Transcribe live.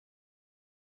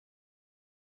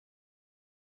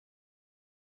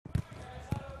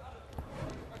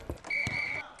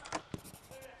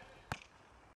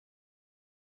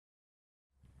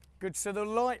Good, so the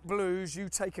light blues, you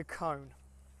take a cone.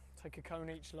 Take a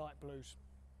cone each, light blues.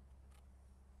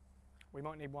 We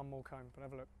might need one more cone, but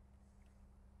have a look.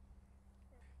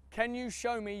 Can you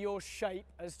show me your shape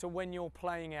as to when you're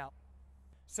playing out?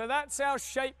 So that's our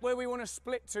shape where we want to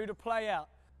split to play out.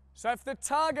 So if the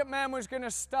target man was going to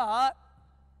start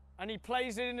and he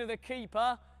plays it into the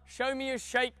keeper, show me a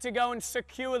shape to go and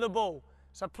secure the ball.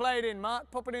 So play it in,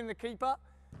 Mark, pop it in the keeper.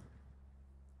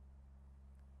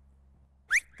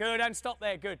 Good, and stop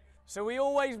there, good. So we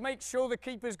always make sure the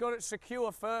keeper's got it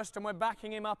secure first and we're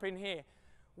backing him up in here.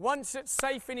 Once it's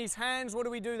safe in his hands, what do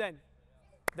we do then?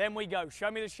 Then we go, show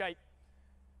me the shape.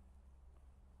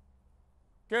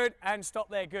 Good, and stop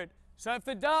there, good. So if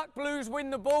the dark blues win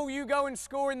the ball, you go and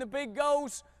score in the big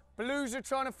goals. Blues are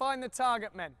trying to find the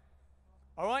target men.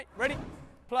 All right, ready?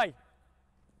 Play.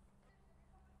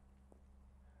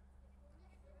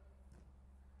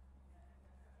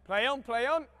 Play on, play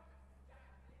on.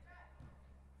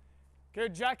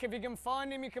 Good, Jack. If you can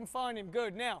find him, you can find him.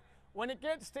 Good. Now, when it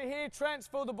gets to here,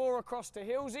 transfer the ball across to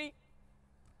Hilsey.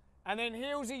 And then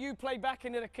Hilsey, you play back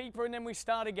into the keeper, and then we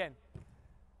start again.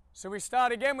 So we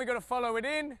start again. We've got to follow it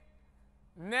in.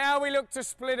 Now we look to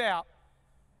split out.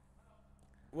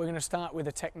 We're going to start with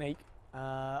a technique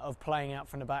of playing out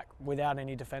from the back without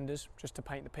any defenders, just to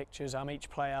paint the pictures. Each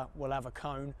player will have a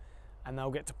cone, and they'll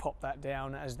get to pop that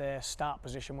down as their start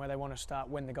position where they want to start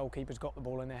when the goalkeeper's got the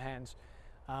ball in their hands.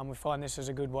 We find this as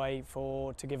a good way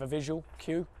to give a visual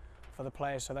cue for the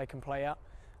players so they can play out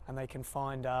and they can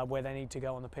find where they need to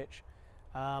go on the pitch.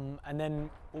 And then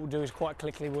what we'll do is quite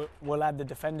quickly we'll add the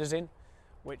defenders in,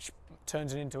 which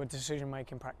turns it into a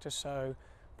decision-making practice. So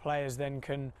players then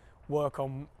can work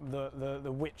on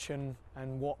the which and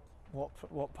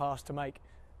what pass to make,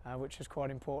 which is quite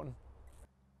important.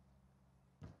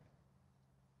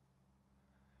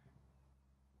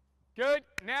 Good.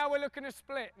 Now we're looking to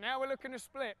split. Now we're looking to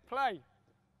split. Play.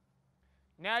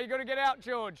 Now you've got to get out,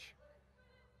 George.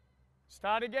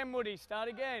 Start again, Woody. Start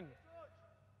again.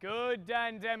 Good,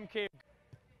 Dan Demke.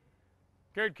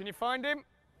 Good. Can you find him?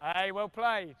 Hey, well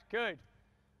played. Good.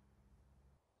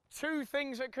 Two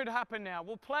things that could happen now.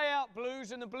 We'll play out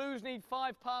Blues, and the Blues need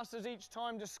 5 passes each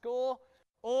time to score.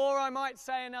 Or I might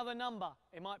say another number.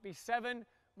 It might be 7,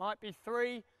 might be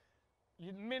 3.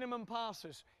 Minimum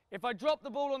passes. If I drop the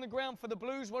ball on the ground for the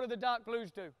Blues, what do the dark Blues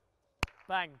do?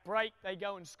 Bang, break, they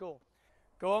go and score.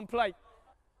 Go on, play.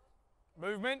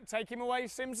 Movement, take him away,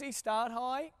 Simsy, start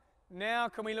high. Now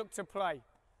can we look to play?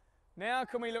 Now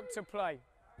can we look to play?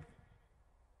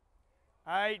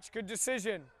 H, good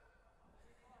decision.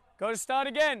 Got to start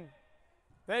again.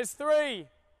 There's 3,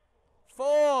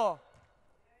 4,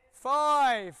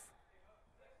 5.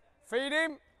 Feed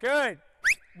him, good.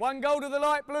 1 goal to the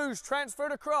light Blues,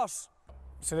 transferred across.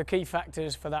 So the key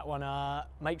factors for that one are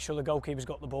make sure the goalkeeper's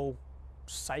got the ball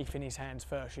safe in his hands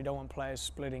first. You don't want players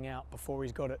splitting out before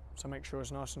he's got it, so make sure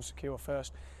it's nice and secure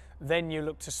first. Then you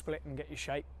look to split and get your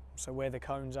shape, so where the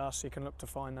cones are, so you can look to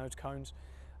find those cones.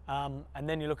 And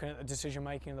then you're looking at the decision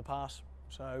making of the pass.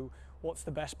 So what's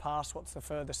the best pass, what's the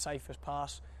furthest safest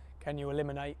pass? Can you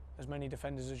eliminate as many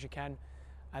defenders as you can?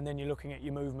 And then you're looking at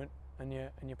your movement and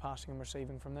your passing and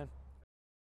receiving from them.